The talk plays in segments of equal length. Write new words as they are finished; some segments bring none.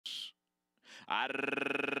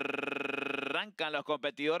Arrancan los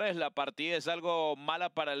competidores. La partida es algo mala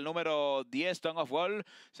para el número 10, Tongue of Wall.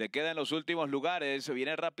 Se queda en los últimos lugares.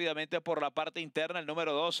 Viene rápidamente por la parte interna el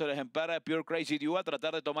número 2, el ejemplar Pure Crazy Dew, a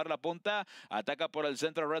tratar de tomar la punta. Ataca por el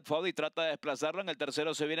centro Red Fold y trata de desplazarlo. En el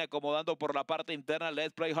tercero se viene acomodando por la parte interna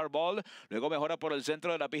Let's Play Hardball. Luego mejora por el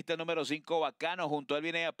centro de la pista el número 5, Bacano. Junto a él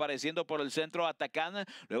viene apareciendo por el centro Atacán.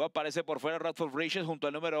 Luego aparece por fuera Radford Bridges junto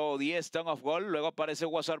al número 10, Tongue of Wall. Luego aparece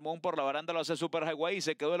Wasar Moon por la baranda, lo hace Super Highway y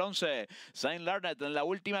se quedó el 11. Saint Larnet en la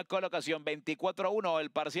última colocación, 24-1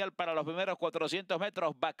 el parcial para los primeros 400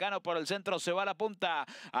 metros. Bacano por el centro, se va a la punta.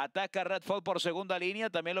 Ataca Redfall por segunda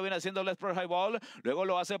línea, también lo viene haciendo Let's Play Highball. Luego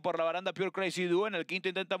lo hace por la baranda Pure Crazy Dew. En el quinto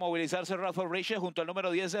intenta movilizarse Radford Bridges junto al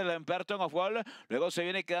número 10, el Tongue of Wall. Luego se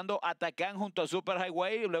viene quedando Atacán junto a Super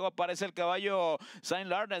Highway. Luego aparece el caballo Saint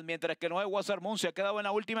Larnet, mientras que no hay Wasar Moon. Se ha quedado en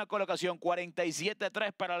la última colocación,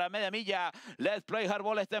 47-3 para la media milla. Let's Play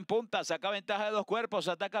Hardball está en punta, saca ventaja de 2 cuerpos.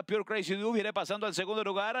 Ataca Pure Crazy Dew, viene pasando al segundo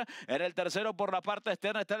lugar. En el tercero por la parte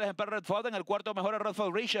externa está el ejemplar Redford. En el cuarto mejora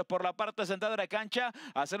Redford Bridges por la parte central de la cancha.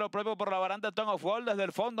 Hace lo propio por la baranda Tongue of Wall. Desde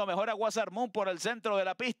el fondo mejora Wasar Moon por el centro de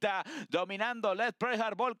la pista, dominando Let's Play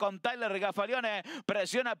Hardball con Tyler Gafalione.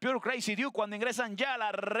 Presiona Pure Crazy Dew cuando ingresan ya a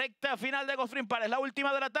la recta final de Gulfstream. Es la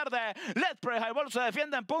última de la tarde. Let's Play Hardball se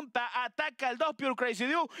defiende en punta. Ataca el 2 Pure Crazy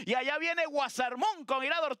Dew. Y allá viene Wasar Moon con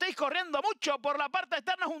Irado Ortiz corriendo mucho por la parte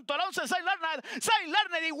externa junto al 11 Saint Larnet. Saint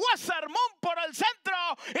Larnet y Wasar Moon por el centro.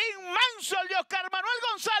 Inmenso el de Oscar Manuel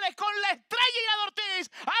González con la estrella Irado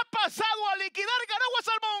Ortiz. Ha pasado a liquidar, ganó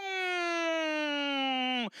Wasar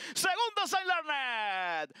Moon. Segundo Saint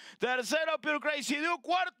Larnet. Tercero Pure Crazy Dew.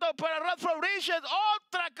 Cuarto para Radford Bridges.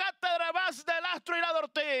 Otra cátedra más del astro Irado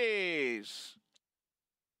Ortiz.